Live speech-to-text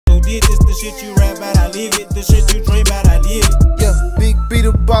shit. This the shit you rap about, I live it. The shit you dream about, I live it. Yeah, big beat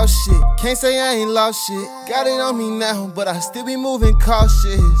the boss shit. Can't say I ain't lost shit. Got it on me now, but I still be moving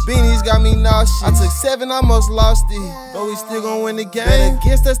cautious. Beanies got me nauseous. I took 7, almost lost it. But we still gon' win the game. Bet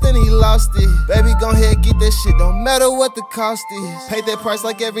against us, then he lost it. Baby, gon' ahead, get that shit. Don't matter what the cost is. Pay that price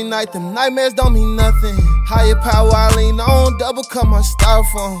like every night. Them nightmares don't mean nothing. Higher power I lean on. Double cut my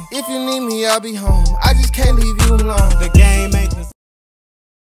styrofoam. If you need me, I'll be home. I just can't leave you alone. The game ain't the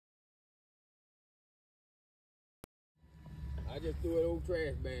I just threw an old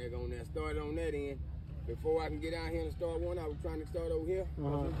trash bag on there, started on that end. Before I can get out here and start one, I was trying to start over here.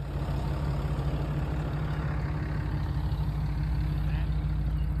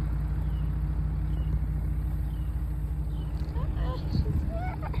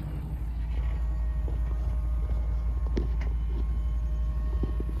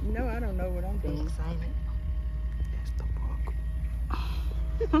 No, I don't know what I'm doing. Excited. That's the book.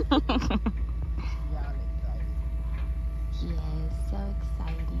 Y'all excited. Yes, so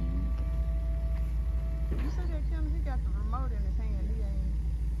exciting. You said that Kim, he got the remote in his hand. He ain't.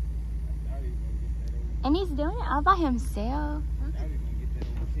 And he's doing it all by himself. I was gonna get that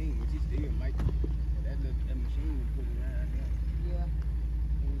on the machine, which he still might. That machine was put it right there. Yeah.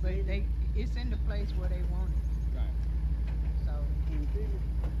 But it's in the place where they want it. Right. So he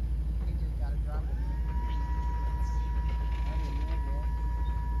just gotta drop it.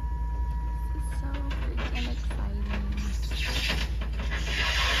 It's so freaking exciting.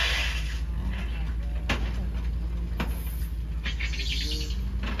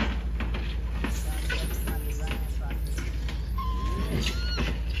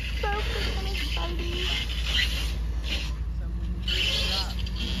 So freaking exciting. So when you get it dropped,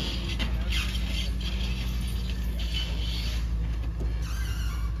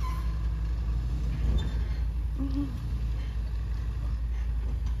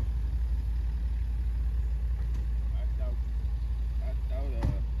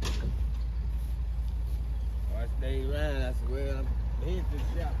 I stayed around. I said, well, I'm heading to the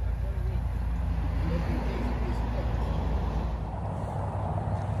shop.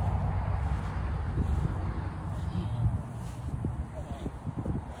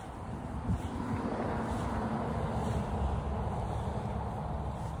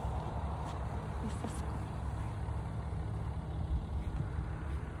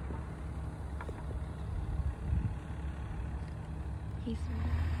 He's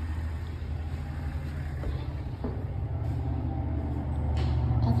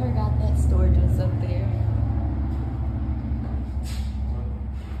I forgot that storage was up there.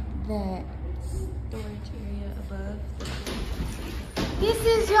 That storage area above. This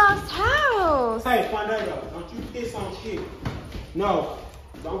is y'all's house. Hey, Fernando, don't you piss on shit. No,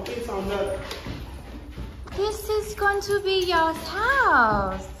 don't piss on nothing. This is going to be y'all's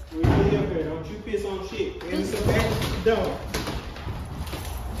house. We really up here, don't you piss on shit. And it's a back door.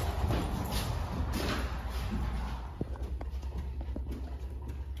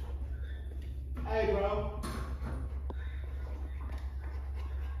 Hey, bro.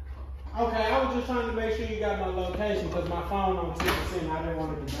 Okay, I was just trying to make sure you got my location because my phone on 2%. I didn't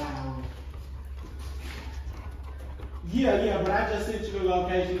want it to die on me. Yeah, but I just sent you the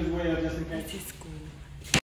location as well just in case. This is cool.